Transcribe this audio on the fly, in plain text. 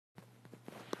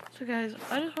So guys,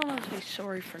 I just want to say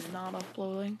sorry for not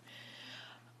uploading.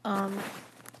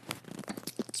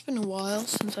 It's been a while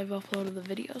since I've uploaded the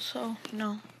video, so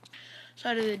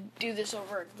decided to do this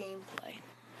over a gameplay.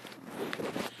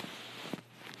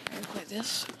 I'm gonna play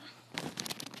this.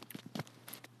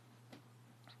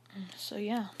 So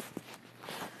yeah.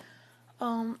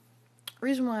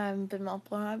 Reason why I haven't been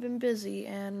uploading, I've been busy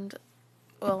and,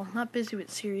 well, not busy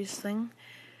with serious thing,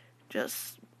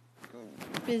 just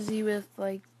busy with,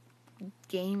 like,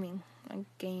 gaming. I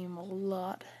game a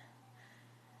lot.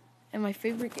 And my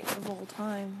favorite game of all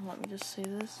time, let me just say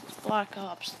this, is Black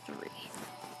Ops 3.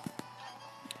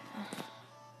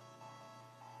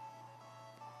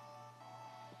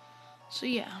 So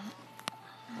yeah.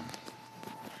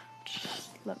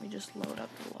 Let me just load up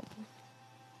the level.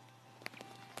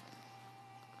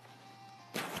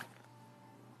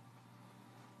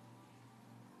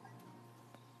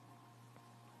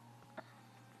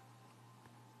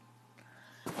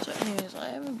 So anyways, I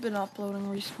haven't been uploading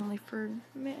recently for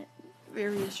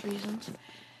various reasons.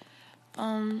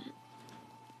 I'm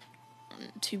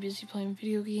too busy playing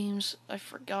video games. I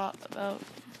forgot about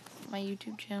my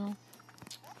YouTube channel.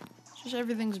 Just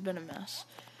everything's been a mess.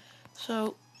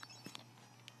 So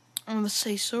I'm gonna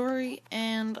say sorry,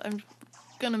 and I'm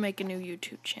gonna make a new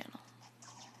YouTube channel.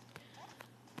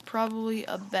 Probably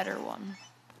a better one.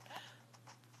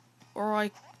 Or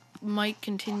I might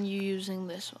continue using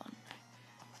this one.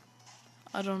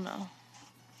 I don't know.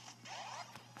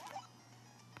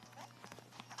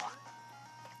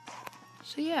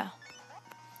 So yeah.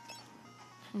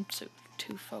 I'm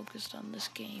too focused on this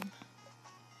game.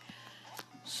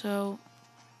 So,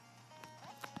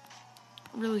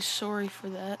 really sorry for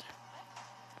that.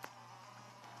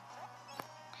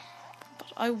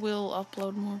 But I will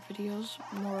upload more videos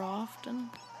more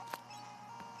often.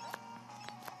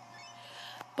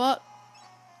 But,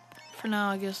 for now,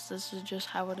 I guess this is just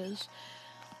how it is.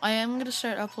 I am going to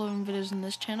start uploading videos in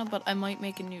this channel, but I might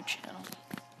make a new channel.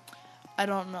 I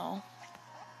don't know.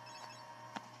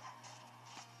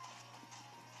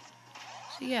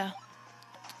 So yeah.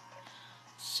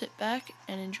 Sit back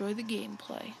and enjoy the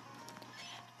gameplay.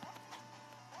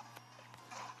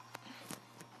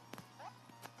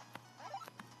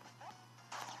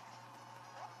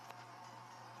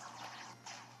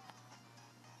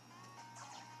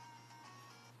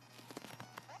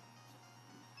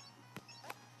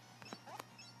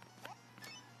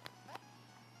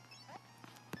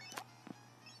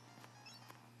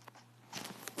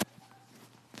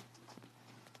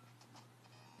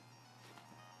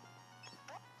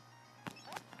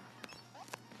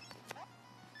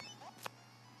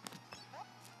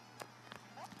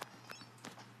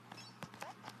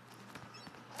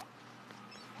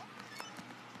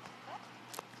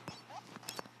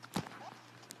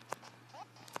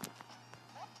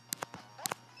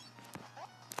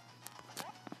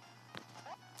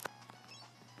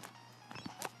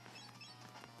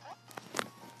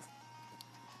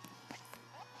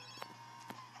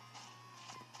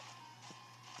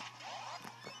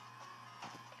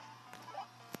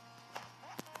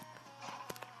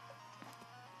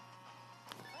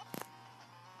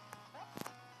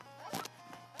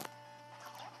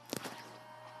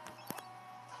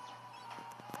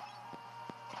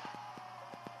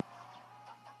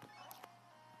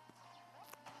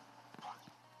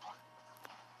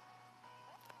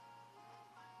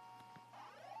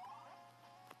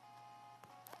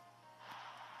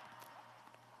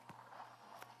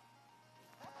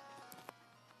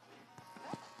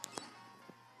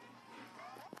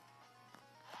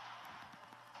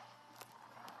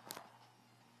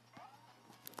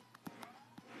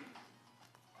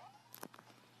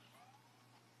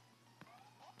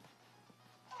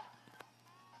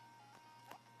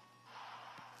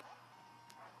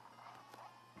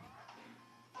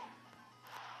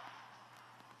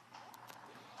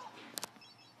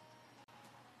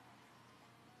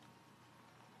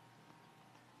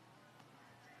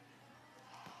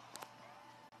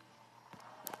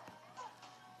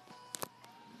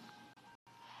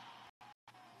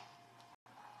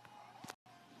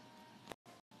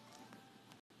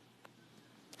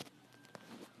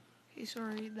 Okay,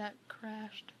 sorry, that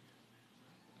crashed.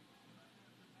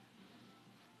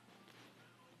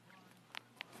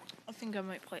 I think I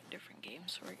might play a different game.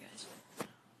 Sorry, guys.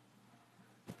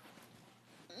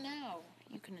 Now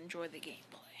you can enjoy the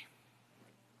gameplay.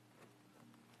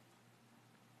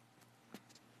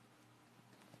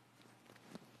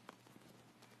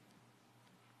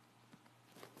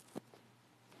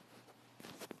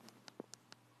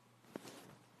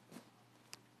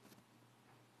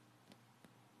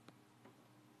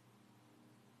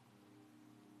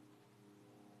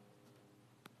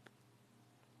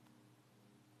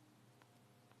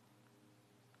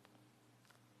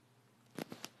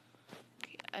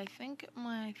 I think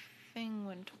my thing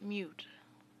went mute.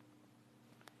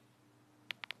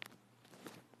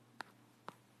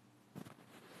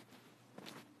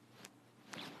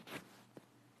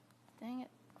 Dang it.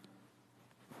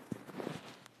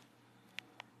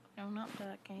 No, not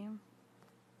that game.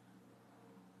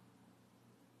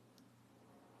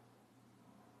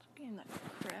 It's a game that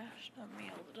crashed on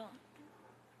me all the time.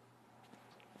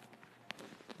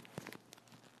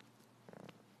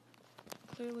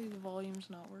 Clearly the volume's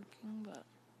not working, but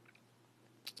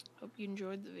hope you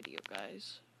enjoyed the video,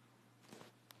 guys.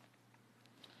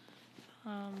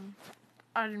 I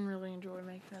didn't really enjoy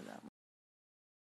making it that